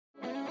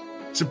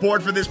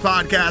Support for this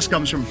podcast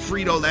comes from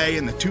Frito-Lay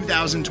and the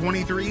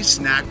 2023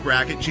 Snack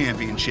Bracket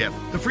Championship.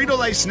 The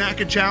Frito-Lay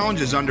Snack-It Challenge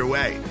is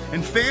underway,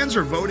 and fans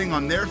are voting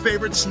on their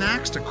favorite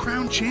snacks to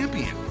crown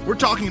champion. We're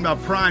talking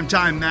about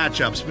prime-time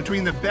matchups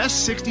between the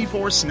best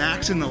 64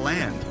 snacks in the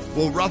land.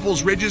 Will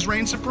Ruffles Ridges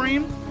reign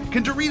supreme?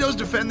 Can Doritos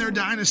defend their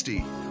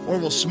dynasty? Or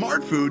will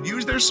Smart Food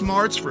use their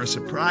smarts for a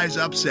surprise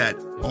upset?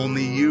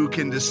 Only you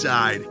can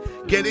decide.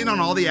 Get in on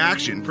all the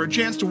action for a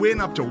chance to win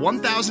up to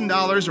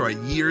 $1,000 or a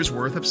year's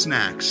worth of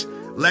snacks.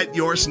 Let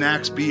your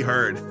snacks be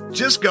heard.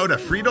 Just go to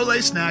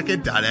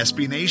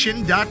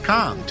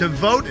fritolaysnacket.sbnation.com to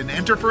vote and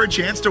enter for a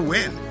chance to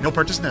win. No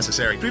purchase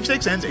necessary.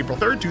 Sweepstakes ends April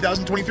 3rd,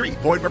 2023.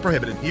 Void where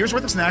prohibited. Year's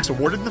worth of snacks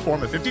awarded in the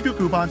form of 52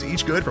 coupons,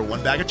 each good for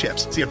one bag of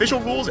chips. See official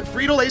rules at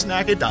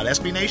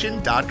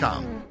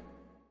fritolaysnacket.sbnation.com.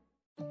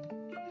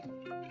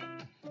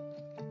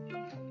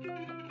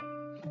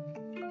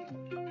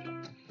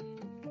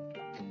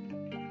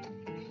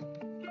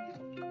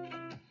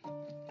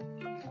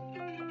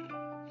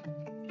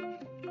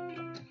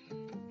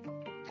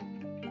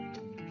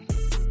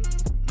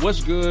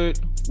 What's good?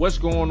 What's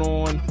going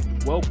on?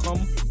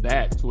 Welcome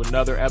back to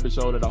another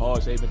episode of the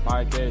Hogs Haven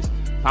podcast,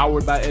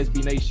 powered by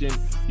SB Nation.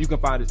 You can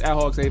find us at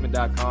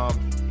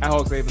hogshaven.com, at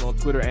hogshaven on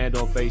Twitter and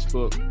on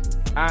Facebook.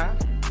 I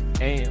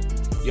am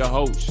your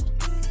host,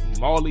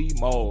 Marley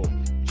Maul,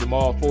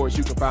 Jamal Forrest.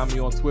 You can find me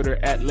on Twitter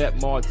at Let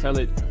Maul Tell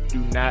It. Do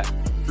not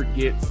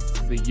forget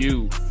the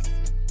U.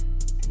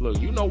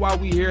 Look, you know why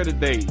we here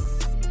today.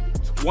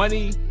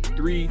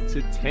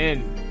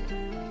 23-10.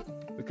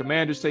 The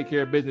Commanders take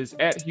care of business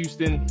at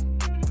Houston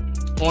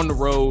on the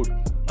road,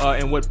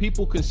 and what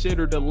people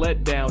consider the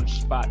letdown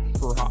spot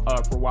for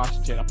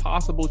Washington, a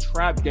possible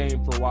trap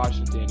game for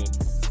Washington.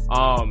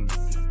 And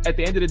at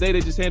the end of the day,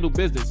 they just handle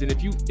business. And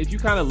if you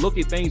kind of look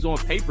at things on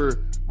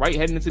paper, right,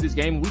 heading into this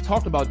game, we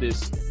talked about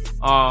this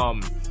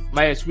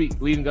last week,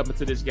 leading up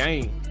into this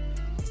game.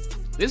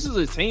 This is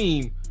a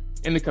team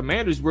in the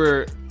Commanders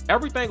where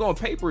everything on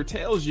paper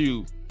tells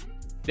you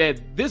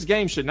that this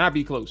game should not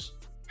be close.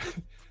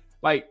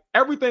 Like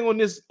everything on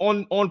this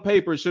on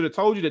paper should have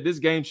told you that this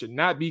game should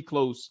not be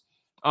close.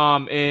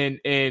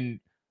 And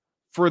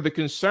for the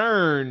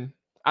concern,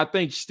 I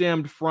think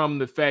stemmed from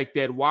the fact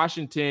that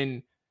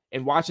Washington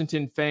and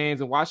Washington fans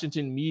and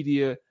Washington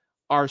media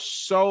are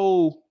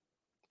so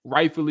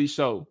rightfully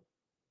so,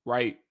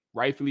 right?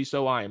 Rightfully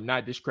so. I am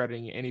not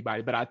discrediting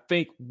anybody, but I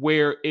think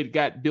where it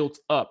got built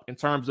up in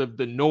terms of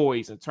the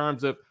noise, in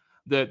terms of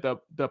the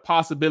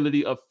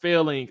possibility of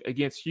failing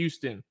against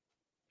Houston,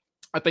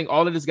 I think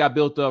all of this got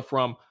built up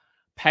from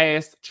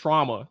past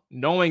trauma,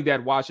 knowing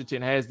that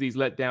Washington has these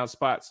letdown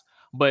spots.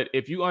 But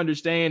if you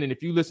understand, and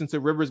if you listen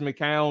to Rivers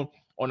McCown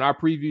on our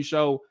preview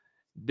show,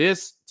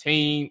 this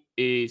team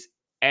is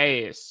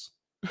ass.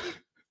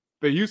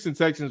 The Houston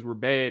Texans were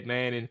bad,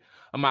 man. And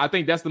I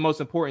think that's the most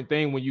important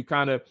thing when you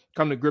kind of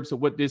come to grips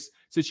with what this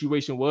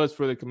situation was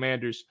for the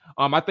Commanders.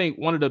 I think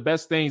one of the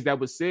best things that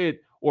was said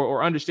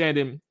or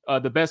understanding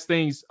the best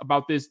things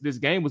about this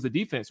game was the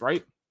defense,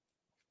 right?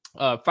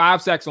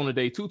 5 sacks on the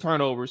day, 2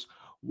 turnovers,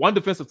 1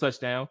 defensive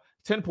touchdown,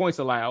 10 points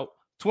allowed,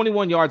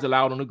 21 yards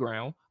allowed on the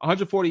ground,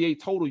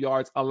 148 total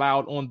yards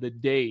allowed on the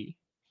day.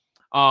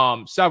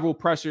 Several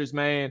pressures,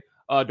 man.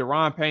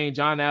 Daron Payne,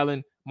 John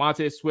Allen,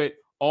 Montez Sweat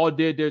all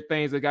did their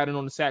things. They got in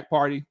on the sack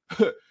party.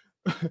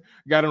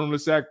 Got in on the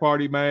sack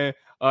party, man.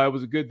 It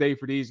was a good day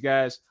for these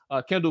guys.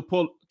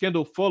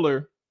 Kendall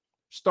Fuller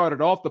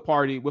started off the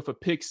party with a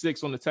pick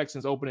 6 on the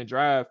Texans' opening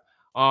drive.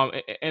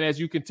 And as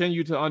you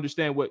continue to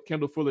understand what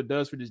Kendall Fuller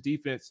does for this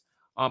defense,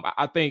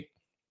 I think,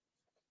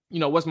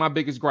 what's my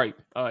biggest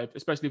gripe,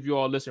 especially if you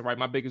all listen, right?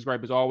 My biggest gripe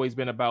has always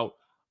been about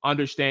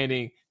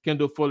understanding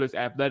Kendall Fuller's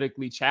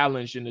athletically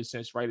challenged in a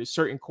sense, right? There's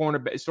certain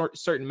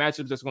certain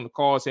matchups that's going to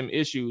cause him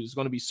issues. There's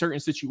going to be certain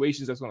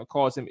situations that's going to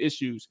cause him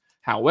issues.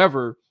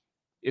 However,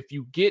 if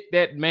you get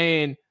that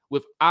man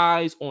with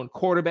eyes on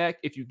quarterback,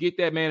 if you get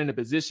that man in a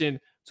position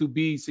to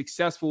be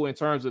successful in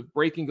terms of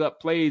breaking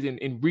up plays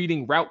and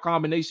reading route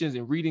combinations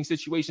and reading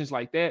situations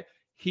like that,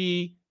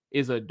 he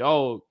is a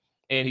dog.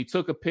 And he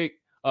took a pick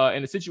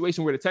in a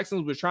situation where the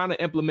Texans were trying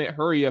to implement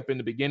hurry up in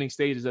the beginning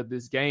stages of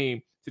this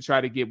game to try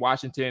to get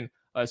Washington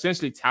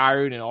essentially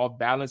tired and off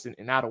balance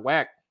and out of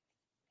whack.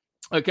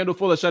 Kendall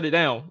Fuller shut it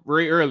down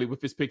very early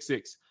with his pick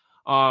 6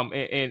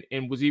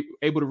 and was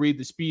able to read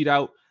the speed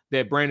out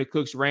that Brandon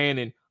Cooks ran,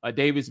 and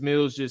Davis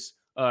Mills just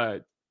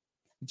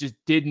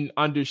didn't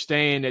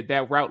understand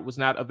that route was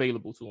not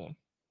available to him.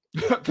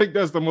 I think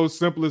that's the most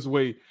simplest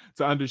way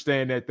to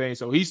understand that thing.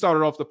 So he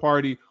started off the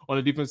party on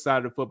the defensive side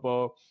of the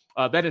football.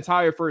 That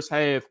entire first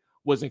half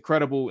was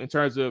incredible in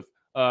terms of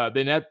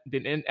the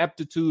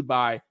ineptitude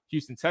by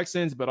Houston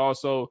Texans, but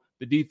also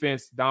the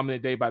defense,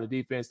 dominant day by the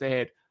defense.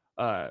 They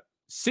had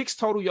 6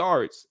 total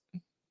yards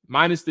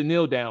minus the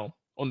kneel down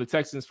on the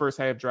Texans' first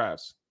half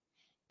drives.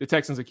 The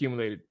Texans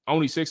accumulated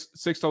only six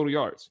total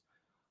yards.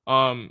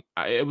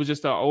 It was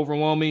just an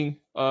overwhelming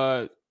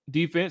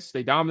defense.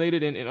 They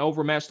dominated and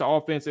overmatched the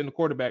offense and the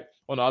quarterback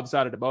on the other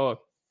side of the ball.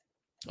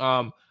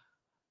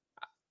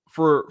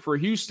 For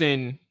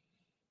Houston,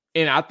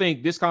 and I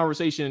think this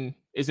conversation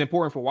is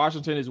important for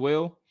Washington as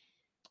well.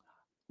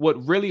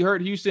 What really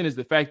hurt Houston is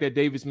the fact that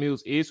Davis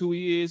Mills is who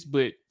he is.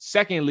 But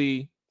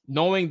secondly,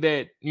 knowing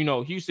that,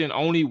 Houston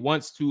only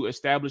wants to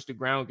establish the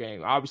ground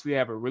game. Obviously, they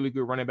have a really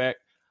good running back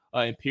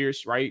in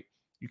Pierce, right?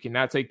 You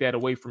cannot take that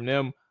away from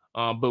them.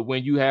 But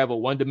when you have a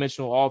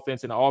one-dimensional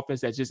offense and an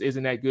offense that just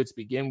isn't that good to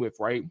begin with,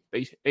 right?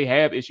 They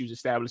have issues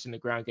establishing the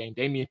ground game.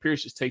 Dameon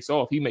Pierce just takes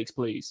off. He makes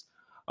plays.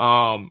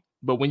 But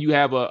when you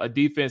have a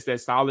defense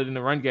that's solid in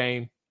the run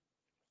game,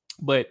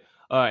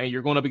 and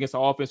you're going up against an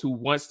offense who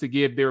wants to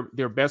give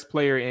their best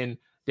player in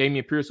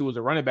Dameon Pierce, who was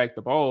a running back,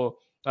 the ball,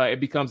 it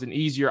becomes an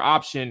easier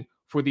option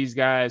for these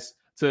guys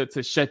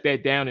to shut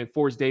that down and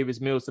force Davis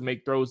Mills to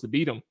make throws to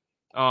beat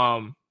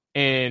them.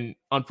 And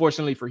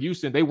unfortunately for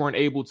Houston, they weren't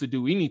able to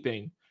do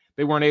anything.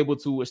 They weren't able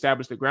to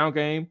establish the ground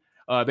game.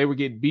 They were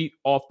getting beat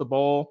off the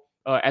ball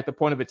at the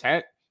point of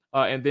attack.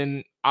 And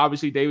then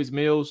obviously Davis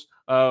Mills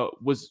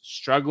was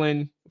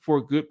struggling for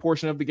a good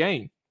portion of the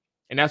game.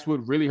 And that's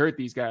what really hurt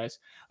these guys.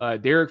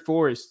 Derek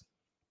Forrest,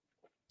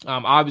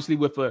 obviously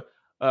with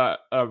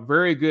a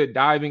very good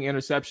diving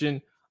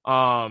interception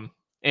and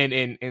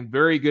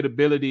very good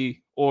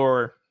ability,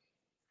 or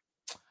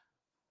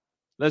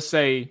let's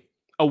say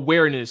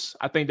awareness.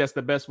 I think that's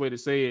the best way to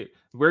say it.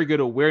 Very good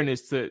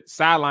awareness,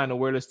 sideline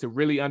awareness, to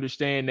really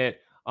understand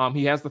that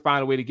he has to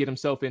find a way to get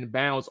himself in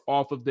bounds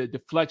off of the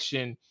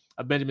deflection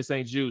of Benjamin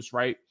St-Juste,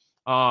 right?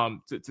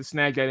 To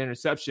snag that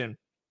interception.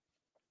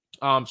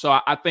 So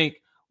I think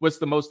what's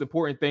the most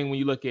important thing when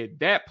you look at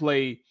that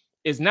play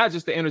is not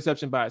just the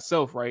interception by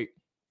itself, right?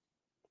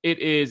 It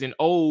is an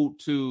ode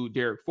to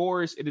Derek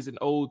Forrest. It is an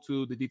ode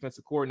to the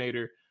defensive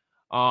coordinator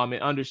and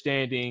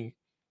understanding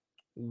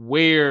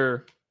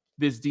where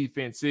this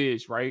defense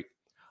is, right?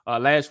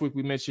 Last week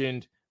we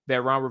mentioned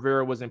that Ron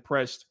Rivera was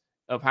impressed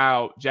of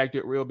how Jack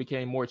Del Rio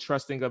became more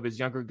trusting of his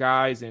younger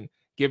guys and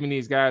giving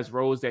these guys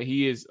roles that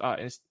he is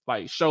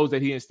shows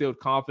that he instilled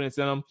confidence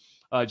in them.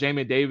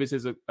 Jamin Davis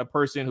is a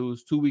person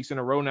who's 2 weeks in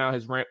a row now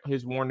has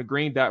worn the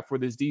green dot for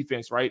this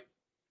defense, right?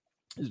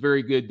 It's a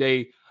very good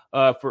day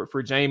for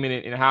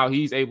Jamin and how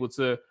he's able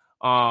to,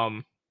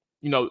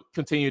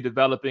 continue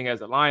developing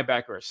as a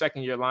linebacker, a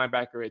second-year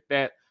linebacker at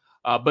that.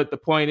 But the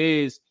point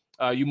is,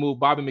 you move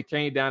Bobby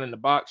McCain down in the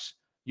box.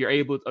 You're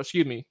able to,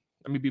 let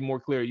me be more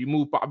clear. You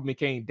move Bobby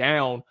McCain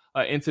down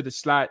into the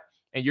slot,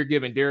 and you're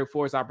giving Derek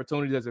Forrest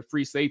opportunities as a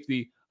free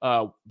safety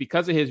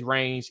because of his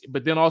range,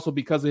 but then also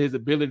because of his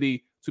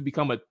ability to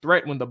become a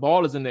threat when the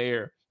ball is in the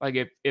air. Like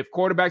if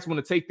quarterbacks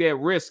want to take that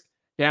risk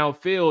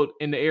downfield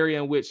in the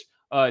area in which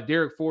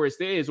Derek Forrest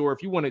is, or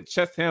if you want to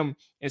trust him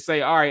and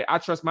say, all right, I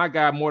trust my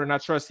guy more than I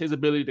trust his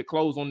ability to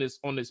close on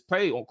this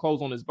play or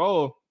close on this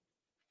ball,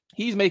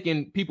 he's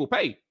making people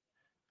pay.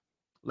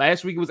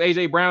 Last week it was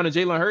A.J. Brown and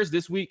Jalen Hurts.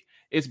 This week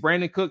it's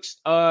Brandin Cooks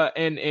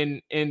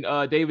and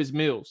Davis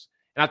Mills.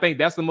 And I think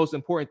that's the most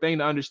important thing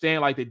to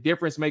understand, like the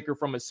difference maker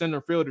from a center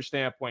fielder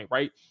standpoint,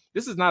 right?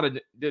 This is not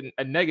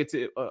a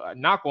negative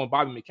knock on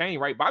Bobby McCain,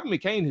 right? Bobby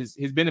McCain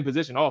has been in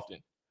position often.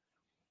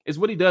 It's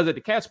what he does at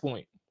the catch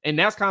point. And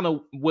that's kind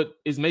of what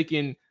is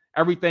making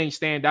everything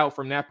stand out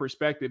from that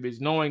perspective,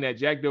 is knowing that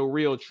Jack Del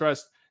Rio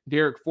trusts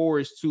Derek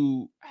Forrest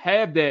to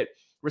have that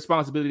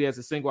responsibility as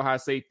a single high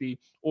safety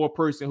or a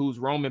person who's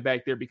roaming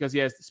back there because he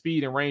has the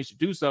speed and range to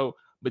do so.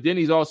 But then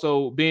he's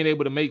also being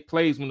able to make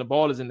plays when the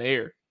ball is in the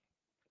air.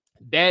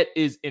 That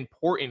is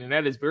important, and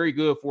that is very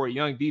good for a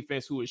young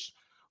defense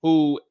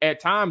who at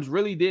times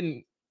really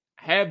didn't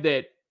have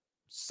that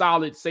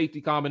solid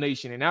safety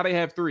combination, and now they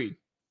have three.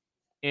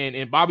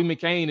 And Bobby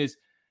McCain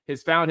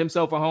has found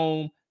himself a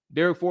home.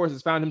 Derek Forrest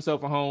has found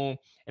himself a home,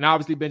 and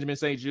obviously Benjamin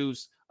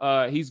St-Juste,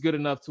 he's good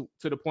enough to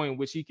the point in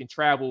which he can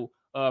travel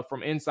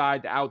from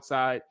inside to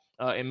outside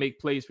and make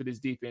plays for this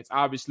defense.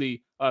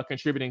 Obviously,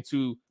 contributing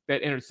to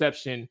that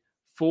interception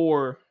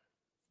for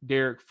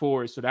Derek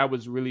Forrest, so that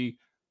was really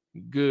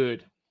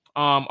good.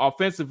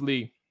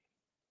 Offensively,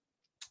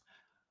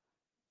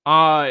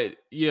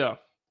 yeah.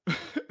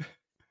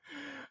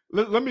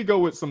 Let me go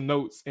with some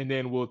notes, and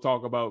then we'll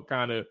talk about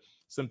kind of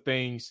some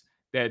things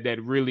that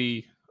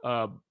really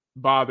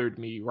bothered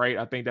me, right?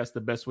 I think that's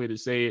the best way to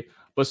say it.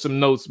 But some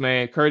notes,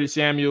 man. Curtis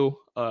Samuel,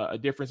 a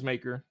difference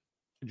maker,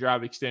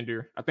 drive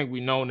extender. I think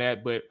we know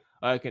that, but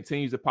it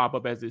continues to pop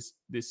up as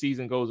this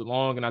season goes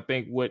along. And I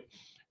think what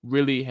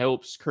really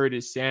helps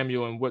Curtis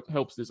Samuel and what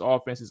helps this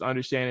offense is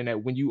understanding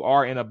that when you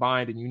are in a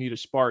bind and you need a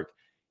spark,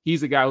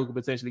 he's a guy who can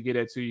potentially get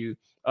that to you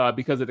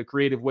because of the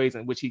creative ways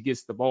in which he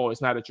gets the ball.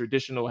 It's not a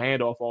traditional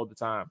handoff all the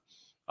time.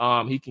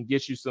 He can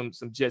get you some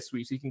jet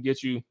sweeps. He can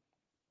get you,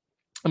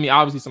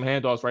 obviously some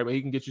handoffs, right? But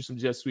he can get you some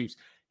jet sweeps.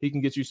 He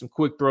can get you some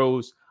quick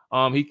throws.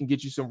 He can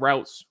get you some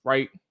routes,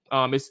 right?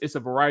 It's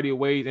a variety of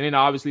ways. And then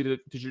obviously the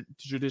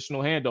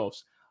traditional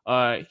handoffs.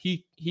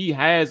 He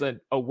has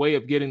a way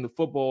of getting the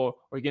football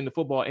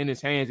in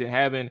his hands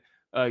and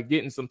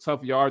getting some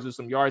tough yards or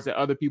some yards that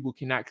other people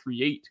cannot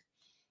create.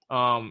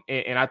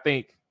 And I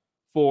think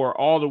for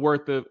all the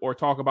worth of or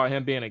talk about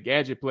him being a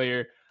gadget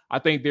player, I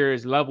think there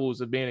is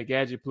levels of being a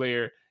gadget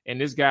player. And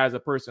this guy is a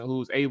person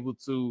who's able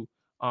to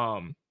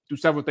do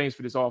several things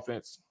for this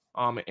offense.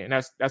 And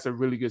that's a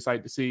really good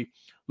sight to see.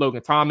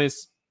 Logan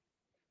Thomas,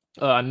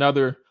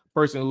 another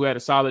person who had a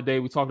solid day.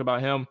 We talked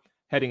about him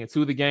heading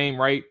into the game,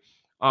 right?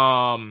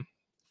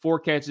 4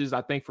 catches,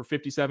 I think, for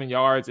 57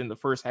 yards in the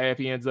first half.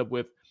 He ends up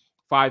with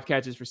 5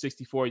 catches for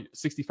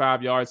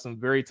 65 yards, some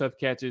very tough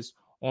catches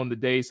on the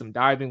day, some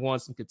diving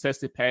ones, some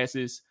contested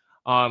passes.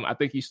 I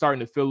think he's starting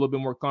to feel a little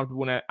bit more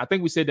comfortable in that. I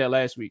think we said that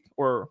last week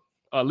or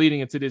leading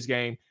into this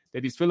game,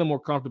 that he's feeling more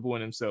comfortable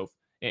in himself.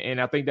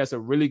 And I think that's a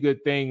really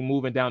good thing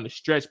moving down the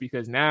stretch,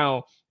 because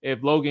now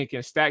if Logan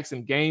can stack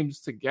some games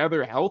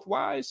together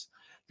health-wise,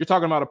 you're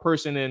talking about a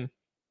person in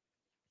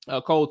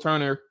Cole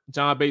Turner,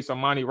 John Bates,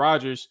 Armani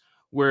Rogers,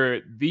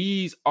 where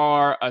these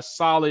are a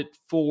solid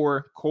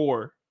 4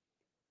 core.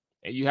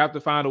 And you have to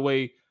find a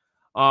way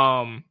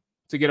to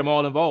get them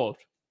all involved.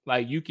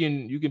 Like you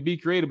can be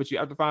creative, but you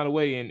have to find a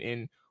way.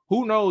 And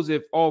who knows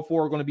if all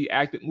 4 are going to be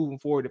active moving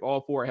forward, if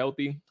all 4 are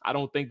healthy. I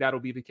don't think that'll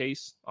be the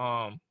case.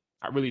 I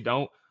really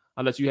don't,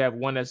 unless you have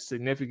one that's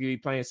significantly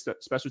playing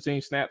special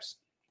team snaps,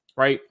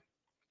 right?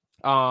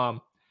 And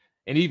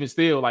even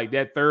still, like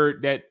that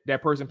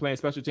person playing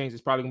special teams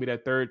is probably gonna be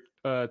that third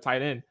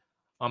tight end.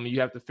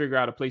 You have to figure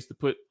out a place to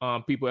put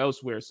people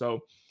elsewhere. So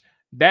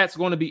that's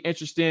going to be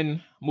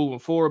interesting moving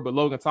forward. But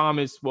Logan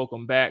Thomas,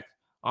 welcome back.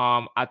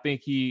 I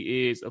think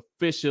he is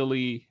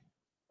officially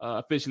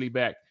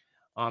back.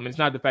 And it's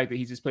not the fact that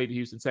he just played at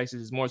Houston,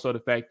 Texas. It's more so the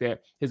fact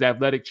that his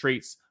athletic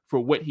traits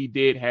for what he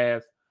did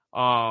have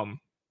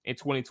in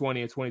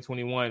 2020 and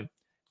 2021,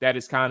 that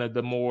is kind of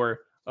the more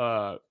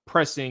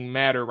pressing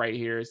matter right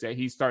here, is that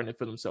he's starting to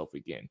feel himself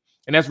again.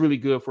 And that's really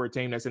good for a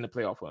team that's in the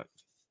playoff hunt.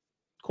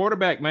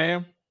 Quarterback,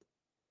 man.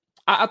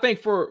 I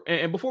think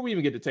and before we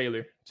even get to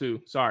Taylor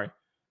too,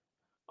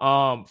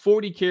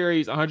 40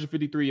 carries,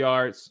 153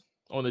 yards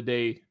on the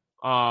day.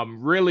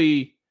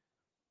 Really,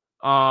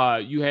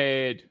 you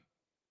had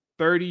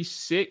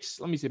 36.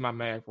 Let me see my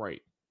math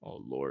right.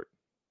 Oh, Lord.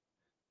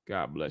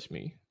 God bless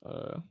me.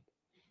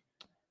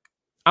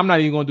 I'm not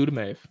even going to do the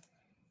math.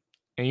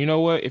 And you know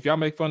what? If y'all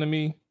make fun of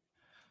me,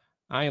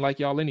 I ain't like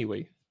y'all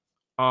anyway.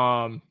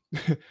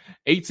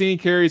 18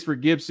 carries for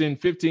Gibson,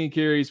 15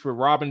 carries for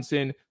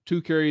Robinson,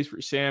 2 carries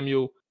for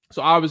Samuel.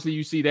 So obviously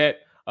you see that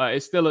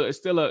it's still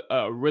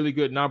a really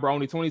good number.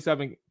 Only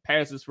 27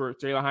 passes for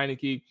Taylor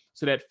Heinicke.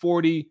 So that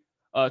 40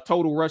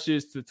 total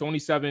rushes to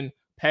 27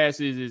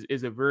 passes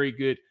is a very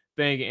good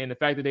thing. And the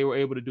fact that they were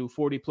able to do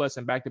 40 plus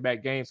in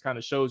back-to-back games kind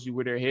of shows you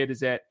where their head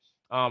is at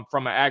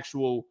from an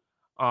actual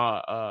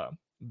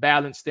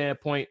balance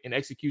standpoint and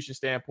execution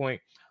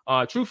standpoint.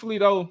 Truthfully,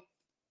 though,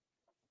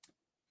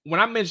 when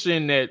I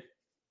mentioned that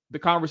the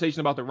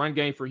conversation about the run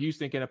game for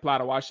Houston can apply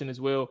to Washington as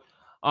well,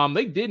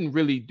 they didn't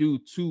really do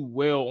too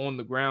well on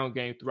the ground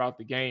game throughout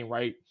the game,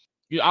 right?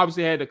 You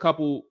obviously had a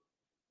couple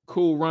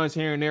cool runs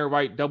here and there,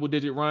 right?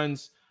 Double-digit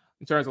runs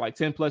in terms of like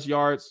 10-plus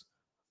yards.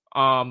 The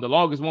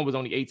longest one was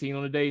only 18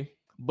 on the day.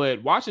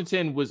 But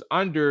Washington was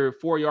under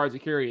 4 yards a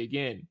carry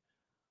again.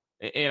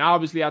 And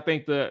obviously, I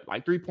think the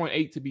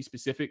 3.8 to be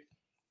specific.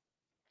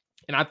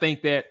 And I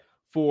think that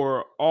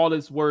for all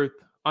it's worth,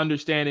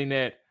 understanding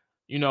that,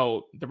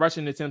 the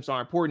rushing attempts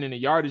are important and the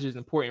yardage is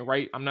important,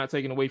 right? I'm not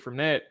taking away from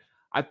that.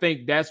 I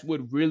think that's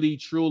what really,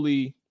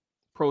 truly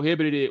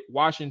prohibited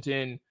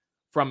Washington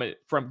from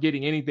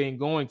getting anything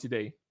going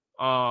today.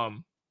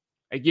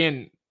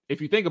 Again,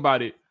 if you think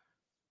about it,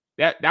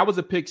 that was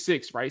a pick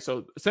 6, right?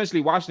 So essentially,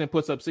 Washington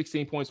puts up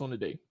 16 points on the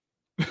day.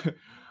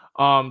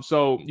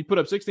 So you put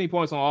up 16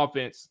 points on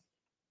offense,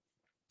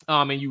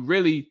 and you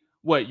really,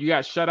 you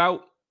got shut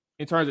out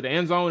in terms of the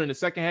end zone in the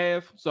second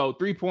half. So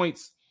 3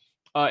 points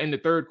in the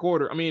fourth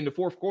quarter,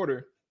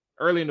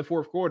 early in the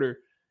fourth quarter,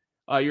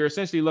 you're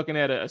essentially looking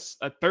at a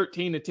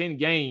 13-10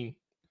 game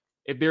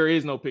if there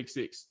is no pick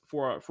 6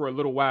 for a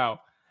little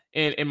while.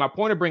 And my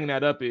point of bringing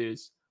that up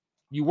is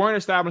you weren't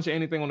establishing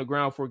anything on the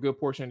ground for a good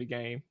portion of the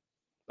game.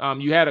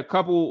 You had a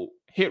couple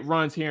hit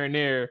runs here and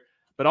there,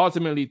 but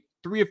ultimately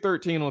 3 of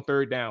 13 on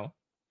third down.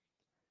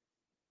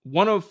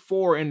 1 of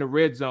 4 in the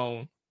red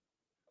zone.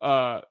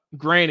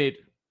 Granted,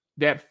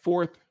 that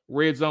fourth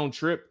red zone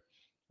trip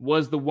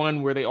was the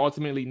one where they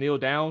ultimately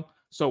kneeled down.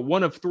 So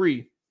 1 of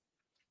 3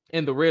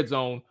 in the red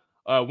zone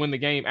when the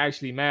game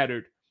actually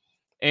mattered.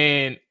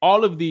 And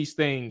all of these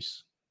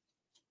things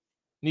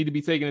need to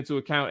be taken into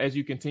account as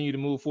you continue to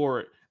move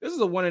forward. This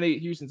is a 1-8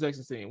 Houston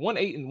Texans team.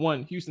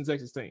 1-8-1 Houston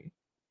Texans team.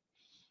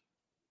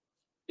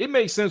 It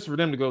makes sense for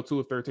them to go 2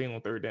 of 13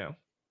 on third down.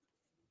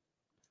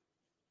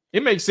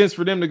 It makes sense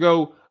for them to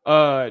go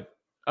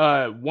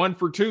 1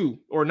 for 2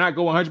 or not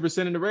go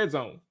 100% in the red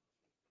zone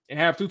and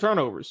have 2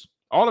 turnovers.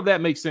 All of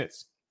that makes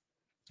sense.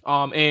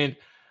 And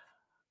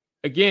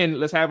again,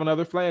 let's have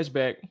another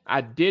flashback.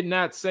 I did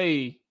not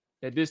say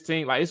that this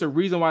team, it's a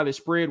reason why the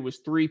spread was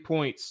 3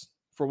 points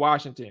for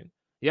Washington.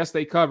 Yes,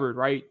 they covered,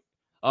 right?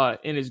 And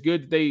it's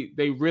good that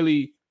they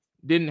really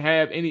didn't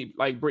have any,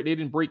 they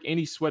didn't break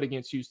any sweat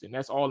against Houston.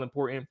 That's all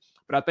important.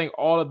 But I think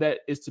all of that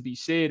is to be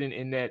said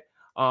in that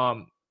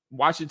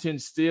Washington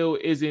still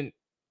isn't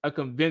a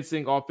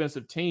convincing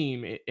offensive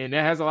team. And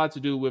that has a lot to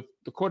do with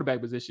the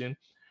quarterback position.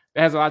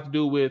 That has a lot to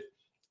do with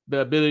the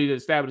ability to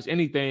establish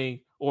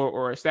anything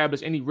or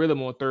establish any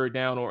rhythm on third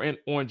down or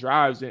on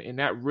drives, and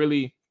that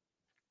really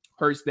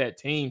hurts that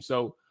team.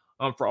 So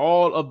for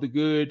all of the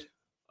good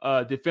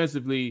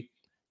defensively,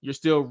 you're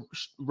still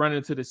running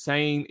into the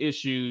same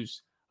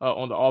issues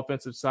on the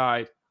offensive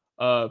side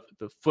of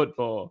the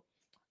football.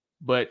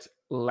 But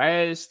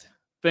last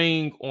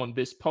thing on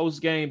this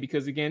post game,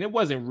 because again, it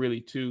wasn't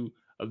really too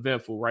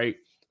eventful, right?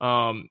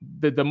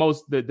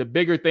 The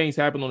bigger things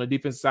happened on the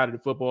defensive side of the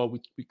football.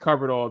 We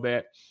covered all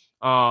that.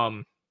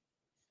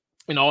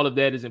 And all of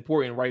that is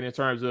important, right? In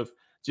terms of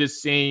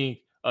just seeing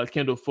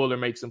Kendall Fuller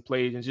make some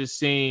plays and just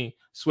seeing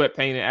Sweat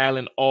Payne and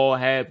Allen all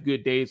have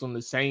good days on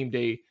the same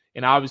day.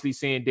 And obviously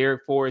seeing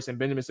Derek Forrest and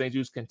Benjamin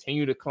St-Juste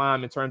continue to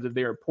climb in terms of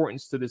their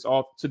importance to this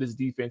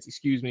defense,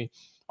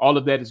 all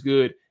of that is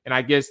good. And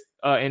I guess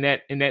in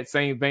that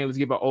same vein, let's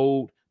give an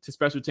ode to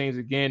special teams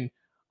again.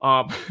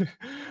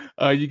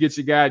 You get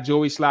your guy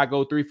Joey Slye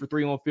go 3 for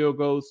 3 on field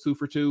goals, 2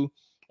 for 2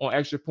 on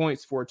extra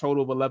points for a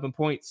total of 11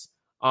 points.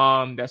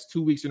 That's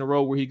 2 weeks in a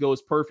row where he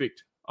goes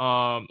perfect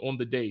on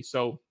the day.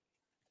 So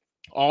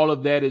all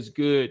of that is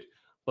good.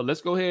 But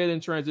let's go ahead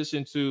and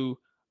transition to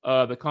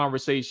the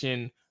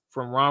conversation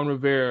from Ron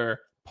Rivera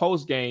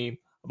post-game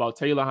about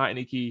Taylor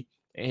Heinicke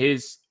and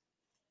his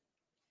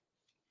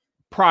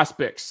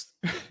prospects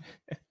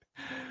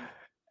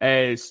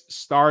as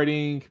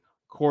starting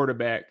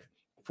quarterback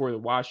for the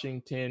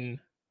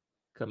Washington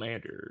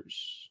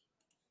Commanders.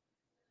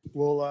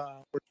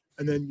 Well,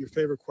 and then your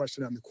favorite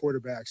question on the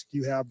quarterbacks. Do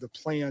you have the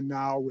plan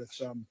now with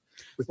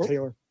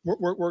Taylor?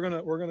 We're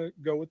gonna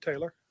go with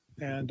Taylor,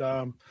 and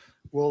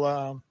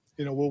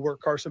we'll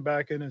work Carson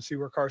back in and see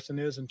where Carson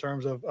is in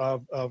terms of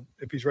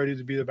if he's ready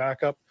to be the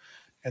backup,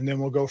 and then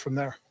we'll go from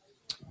there.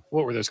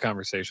 What were those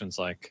conversations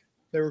like?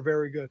 They were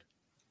very good.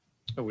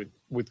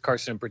 With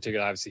Carson in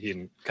particular, obviously he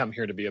didn't come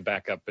here to be a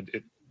backup, but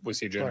was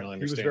he generally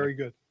understanding? He was very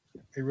good.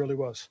 He really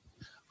was.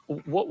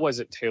 What was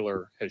it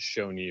Taylor has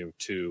shown you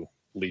to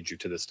lead you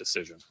to this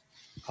decision?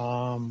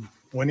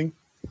 Winning.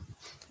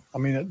 I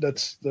mean,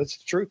 that's the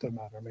truth of the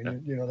matter. I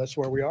mean, that's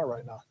where we are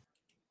right now.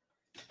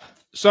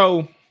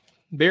 So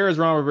there is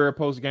Ron Rivera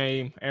post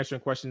game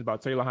answering questions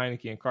about Taylor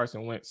Heinicke and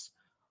Carson Wentz.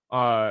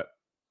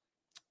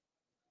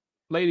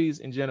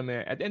 Ladies and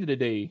gentlemen, at the end of the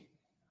day,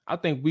 I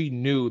think we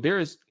knew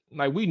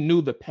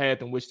the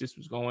path in which this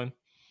was going.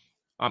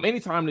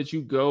 Anytime that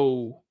you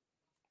go,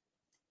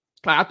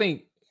 I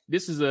think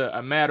this is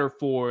a matter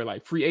for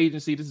like free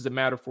agency. This is a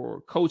matter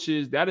for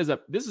coaches.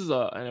 This is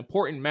an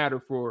important matter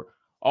for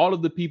all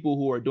of the people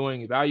who are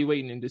doing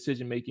evaluating and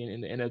decision making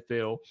in the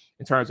NFL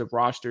in terms of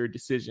roster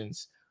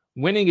decisions.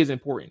 Winning is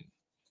important.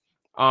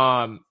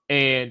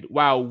 And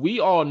while we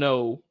all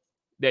know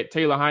that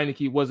Taylor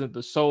Heinicke wasn't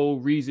the sole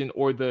reason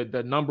or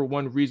the number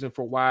one reason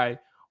for why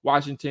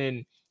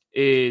Washington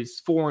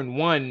is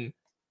 4-1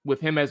 with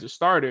him as a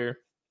starter,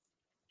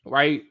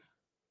 right?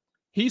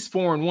 He's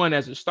 4-1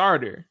 as a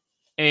starter.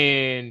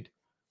 And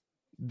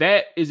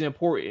that is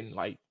important.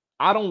 Like,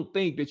 I don't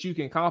think that you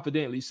can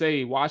confidently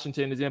say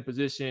Washington is in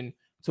position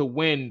to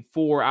win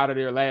 4 out of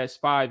their last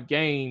 5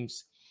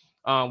 games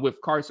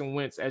with Carson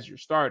Wentz as your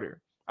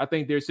starter. I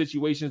think there's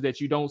situations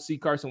that you don't see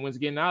Carson Wentz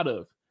getting out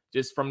of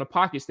just from the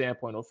pocket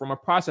standpoint or from a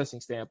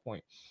processing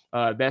standpoint.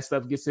 That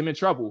stuff gets him in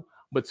trouble.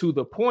 But to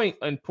the point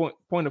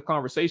of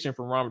conversation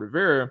from Ron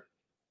Rivera,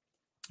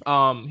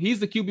 he's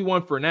the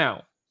QB1 for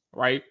now,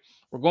 right?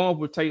 We're going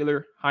with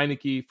Taylor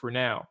Heinicke for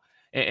now.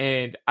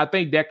 And I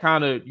think that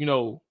kind of,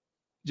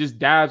 just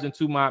dives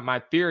into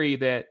my theory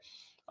that,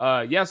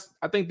 yes,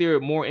 I think they're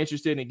more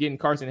interested in getting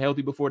Carson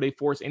healthy before they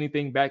force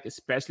anything back,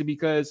 especially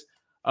because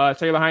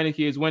Taylor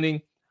Heinicke is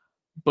winning.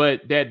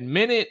 But that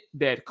minute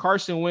that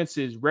Carson Wentz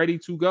is ready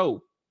to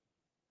go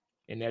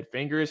and that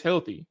finger is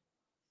healthy,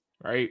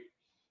 right,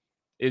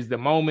 is the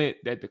moment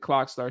that the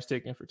clock starts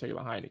ticking for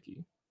Taylor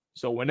Heinicke.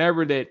 So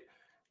whenever that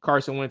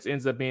Carson Wentz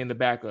ends up being the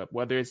backup,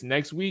 whether it's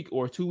next week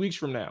or 2 weeks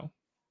from now,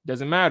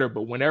 doesn't matter.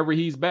 But whenever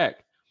he's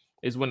back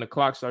is when the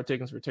clock starts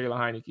ticking for Taylor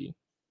Heinicke.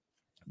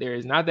 There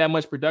is not that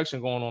much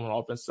production going on the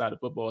offensive side of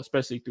football,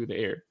 especially through the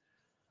air.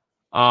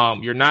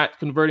 You're not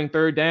converting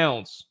third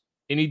downs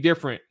any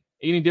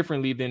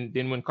differently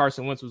than when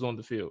Carson Wentz was on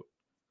the field.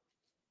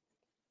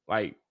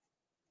 Like,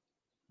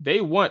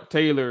 they want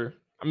they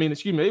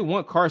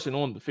want Carson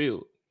on the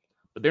field,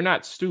 but they're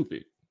not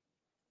stupid.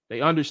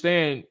 They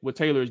understand what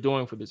Taylor is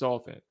doing for this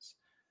offense.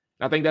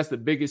 I think that's the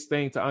biggest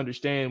thing to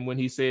understand when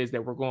he says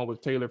that we're going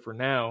with Taylor for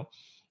now,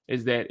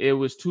 is that it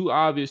was too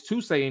obvious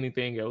to say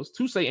anything else,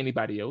 to say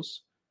anybody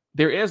else.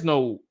 There is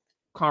no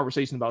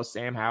conversation about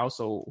Sam Howell,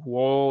 so who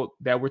all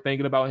that we're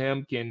thinking about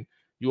him,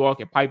 you all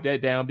can pipe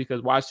that down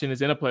because Washington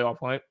is in a playoff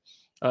hunt.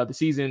 The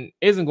season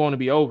isn't going to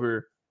be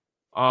over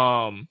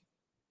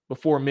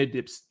before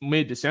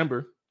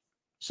mid-December.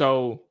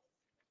 So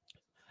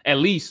at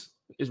least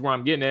is where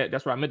I'm getting at.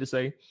 That's what I meant to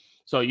say.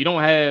 So you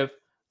don't have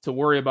to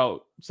worry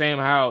about Sam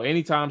Howell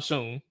anytime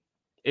soon.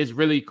 It's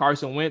really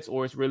Carson Wentz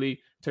or it's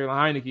really Taylor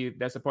Heinicke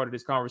that's a part of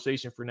this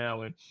conversation for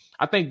now. And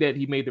I think that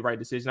he made the right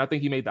decision. I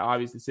think he made the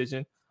obvious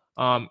decision.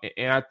 And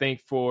I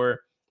think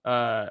for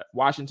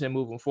Washington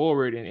moving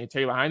forward and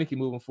Taylor Heinicke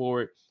moving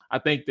forward, I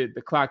think that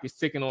the clock is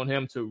ticking on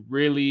him to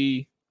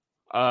really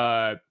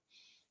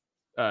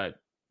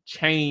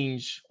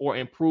change or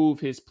improve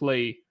his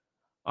play.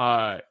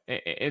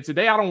 And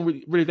today, I don't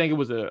really think it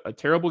was a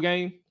terrible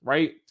game,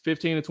 right?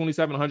 15 to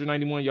 27,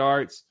 191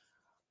 yards.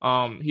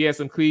 He had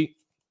some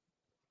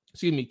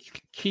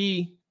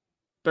key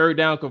third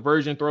down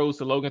conversion throws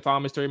to Logan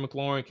Thomas, Terry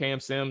McLaurin, Cam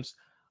Sims.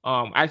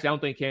 Actually, I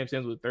don't think Cam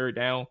Sims was third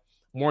down,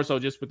 more so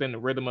just within the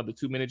rhythm of the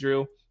 2-minute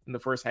drill in the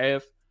first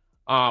half.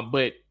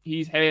 But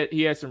he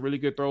had some really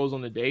good throws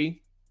on the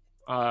day.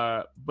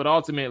 But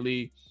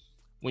ultimately,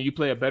 when you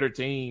play a better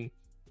team,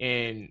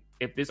 and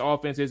if this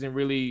offense isn't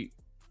really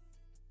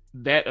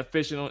that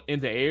efficient in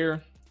the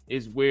air,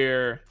 is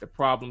where the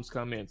problems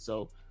come in.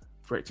 So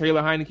for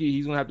Taylor Heinicke,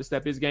 he's going to have to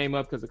step his game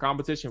up because the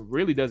competition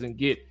really doesn't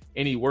get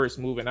any worse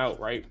moving out,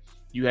 right?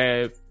 You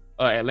have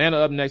Atlanta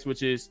up next,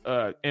 which is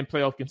in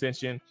playoff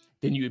contention.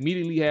 Then you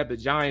immediately have the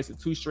Giants in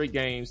 2 straight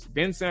games,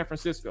 then San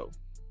Francisco.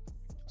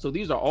 So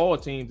these are all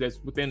teams that's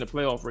within the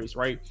playoff race,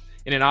 right?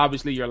 And then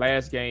obviously your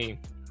last game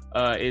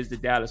is the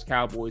Dallas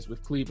Cowboys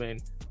with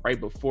Cleveland right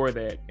before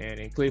that.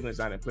 And Cleveland's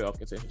not in playoff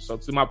contention. So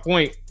to my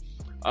point,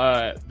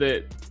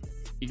 that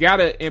you got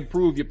to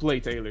improve your play,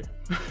 Taylor,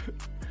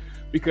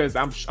 because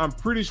I'm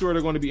pretty sure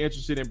they're going to be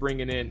interested in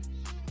bringing in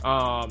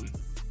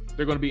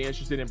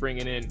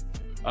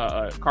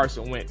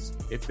Carson Wentz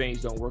if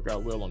things don't work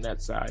out well on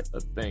that side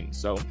of things.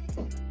 So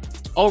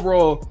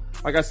overall,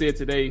 like I said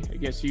today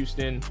against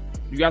Houston,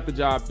 you got the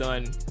job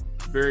done.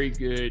 Very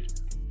good.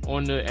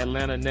 On to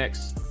Atlanta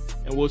next,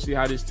 and we'll see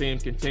how this team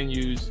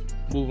continues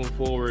moving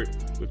forward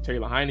with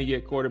Taylor Heinicke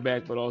at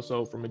quarterback, but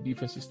also from a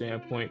defensive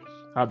standpoint,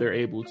 how they're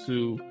able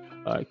to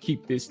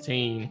keep this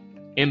team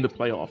in the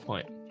playoff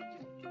hunt.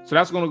 So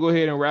that's going to go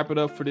ahead and wrap it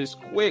up for this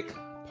quick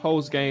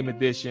post-game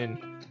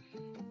edition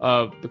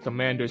of the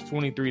Commanders'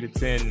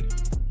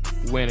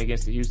 23-10 win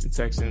against the Houston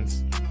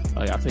Texans.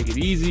 Y'all take it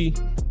easy.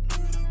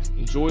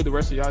 Enjoy the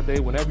rest of y'all day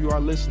whenever you are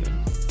listening,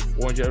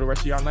 or enjoy the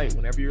rest of y'all night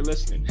whenever you're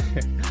listening.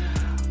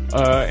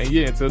 And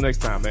yeah, until next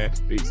time, man.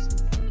 Peace.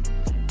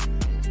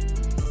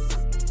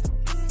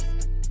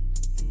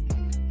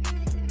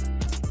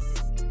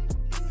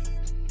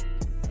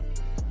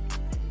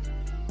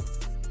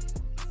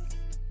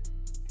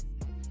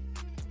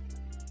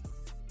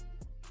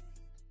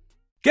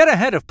 Get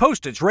ahead of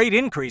postage rate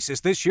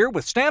increases this year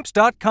with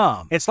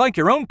Stamps.com. It's like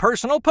your own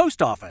personal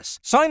post office.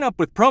 Sign up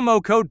with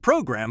promo code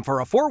PROGRAM for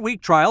a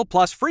 4-week trial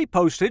plus free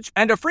postage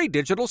and a free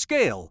digital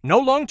scale. No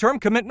long-term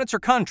commitments or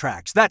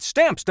contracts. That's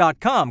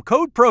Stamps.com,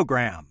 code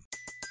PROGRAM.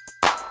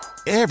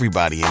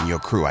 Everybody in your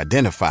crew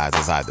identifies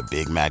as either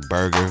Big Mac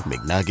Burger,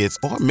 McNuggets,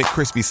 or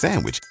McCrispy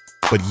Sandwich.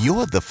 But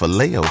you're the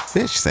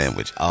Filet-O-Fish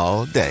Sandwich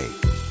all day.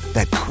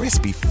 That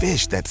crispy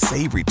fish, that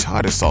savory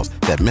tartar sauce,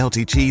 that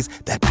melty cheese,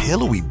 that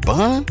pillowy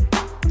bun.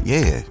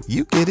 Yeah,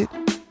 you get it.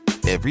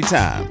 Every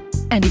time.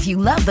 And if you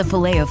love the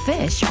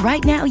Filet-O-Fish,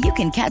 right now you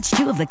can catch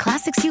 2 of the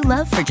classics you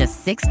love for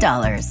just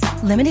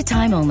 $6. Limited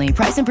time only.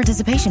 Price and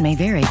participation may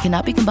vary.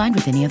 Cannot be combined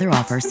with any other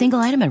offer. Single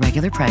item at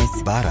regular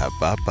price.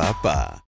 Ba-da-ba-ba-ba.